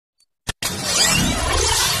Hello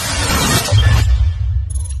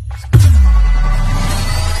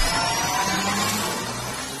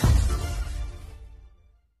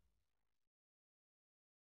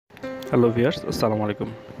viewers, আসসালামু আলাইকুম।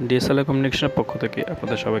 DSLR কমিউনিকেশনের পক্ষ থেকে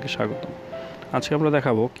আপনাদের সবাইকে স্বাগত। আজকে আমরা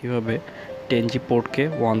দেখাবো কিভাবে 10G পোর্টকে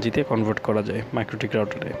 1Gতে কনভার্ট করা যায় মাইক্রোটিক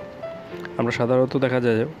রাউটারে। আমরা সাধারণত দেখা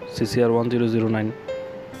যায় CCR 1009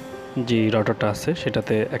 যে রাউটারটা আছে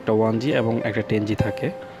সেটাতে একটা 1G এবং একটা 10G থাকে।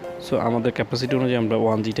 সো আমাদের ক্যাপাসিটি অনুযায়ী আমরা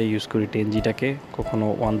 1Gটা ইউজ করি, 10Gটাকে কখনো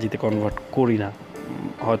 1Gতে কনভার্ট করি না,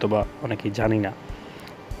 হয়তো বা অনেকেই জানি না।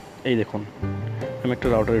 এই দেখুন, আমি একটা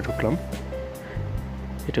রাউটারে ঢুকলাম।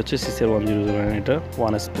 এটা হচ্ছে CCR 1009, এটা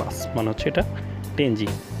 1S প্লাস, মানে হচ্ছে এটা 10G।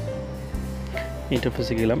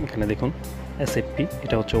 ইন্টারফেসে গেলাম, এখানে দেখুন SFP,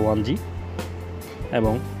 এটা হচ্ছে 1G,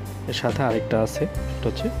 এবং এর সাথে আরেকটা আছে, এটা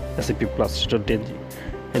হচ্ছে SFP প্লাস, সেটা 10G।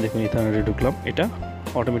 এই দেখুন ইথারনেটে ঢুকলাম, এটা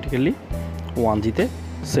অটোমেটিক্যালি 1Gতে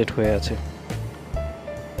সেট হয়ে আছে।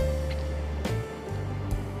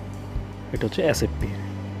 এটা হচ্ছে SFP,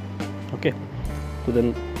 ওকে। তো দেন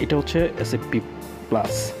এটা হচ্ছে SFP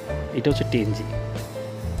প্লাস, এটা হচ্ছে 10G।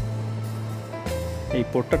 এই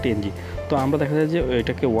পোর্টটা 10G। তো আমরা দেখা যায় যে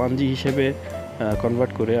এটাকে 1G হিসেবে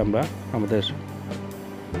কনভার্ট করে আমরা আমাদের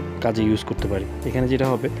কাজে ইউজ করতে পারি। এখানে যেটা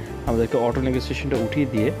হবে, আমাদেরকে অটো নেগোসিয়েশনটা উঠিয়ে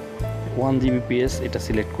দিয়ে 1 Gbps এটা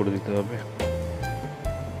সিলেক্ট করে দিতে হবে,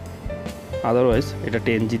 আদারওয়াইজ এটা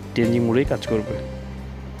 10G মোডেই কাজ করবে।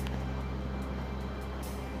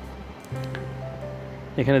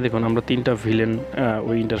 এখানে দেখুন আমরা 3টা ভিলেন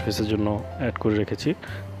ওই ইন্টারফেসের জন্য অ্যাড করে রেখেছি,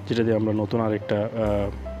 যেটা দিয়ে আমরা নতুন আরেকটা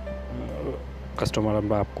কাস্টমার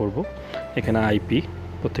আমরা আপ করব। এখানে আইপি,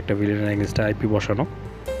 প্রত্যেকটা ভিলেনের এগেইনস্টে আইপি বসানো।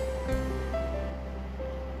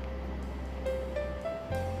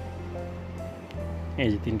 এই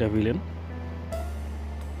যে 3টা ভিলেন,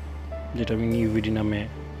 যেটা আমি নিউ ভিডি নামে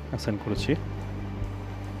অ্যাসাইন করেছি।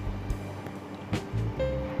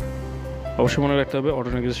 অবশ্যই মনে রাখতে হবে অটো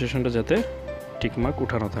নেগোসিয়েশনটা যাতে টিকমার্ক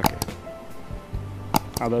উঠানো থাকে,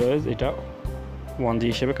 আদারওয়াইজ এটা 1G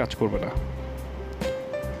হিসেবে কাজ করবে না।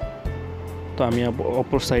 তো আমি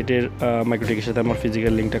অপর সাইডের মাইক্রোটিকের সাথে আমার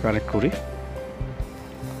ফিজিক্যাল লিঙ্কটা কানেক্ট করি।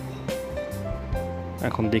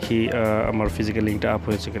 এখন দেখি আমার ফিজিক্যাল লিঙ্কটা আপ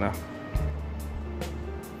হয়েছে কিনা।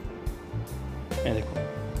 এই দেখুন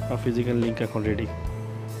আমার ফিজিক্যাল লিঙ্ক এখন রেডি,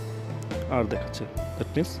 আর দেখাচ্ছে, দ্যাট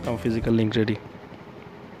মিনস আমার ফিজিক্যাল লিঙ্ক রেডি।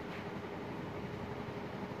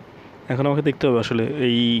 এখন আমাকে দেখতে হবে আসলে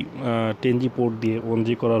এই 10G পোর্ট দিয়ে 1G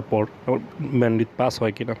করার পর আমার ব্যান্ডউইথ পাস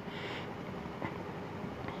হয় কিনা।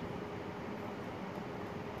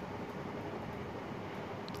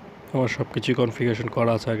 আমার সব কিছুই কনফিগারেশন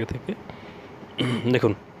করা আছে আগে থেকে।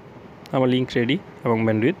 দেখুন আমার লিঙ্ক রেডি এবং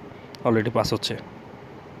ব্যান্ডউইথ অলরেডি পাস হচ্ছে।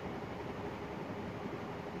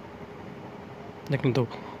 দেখুন তো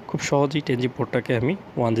খুব সহজেই 10G পোর্টটাকে আমি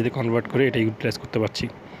 1Gতে কনভার্ট করে এটা ইউটিলাইজ করতে পারছি।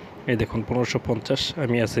 এই দেখুন 1550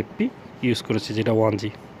 আমি SFP ইউজ করেছি, যেটা 1G।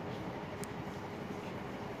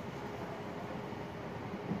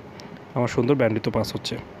 আমার সুন্দর ব্যান্ডউইথও পাস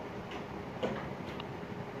হচ্ছে।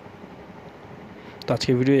 তো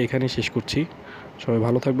আজকের ভিডিও এখানেই শেষ করছি। সবাই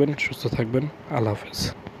ভালো থাকবেন, সুস্থ থাকবেন, আল্লাহ হাফেজ।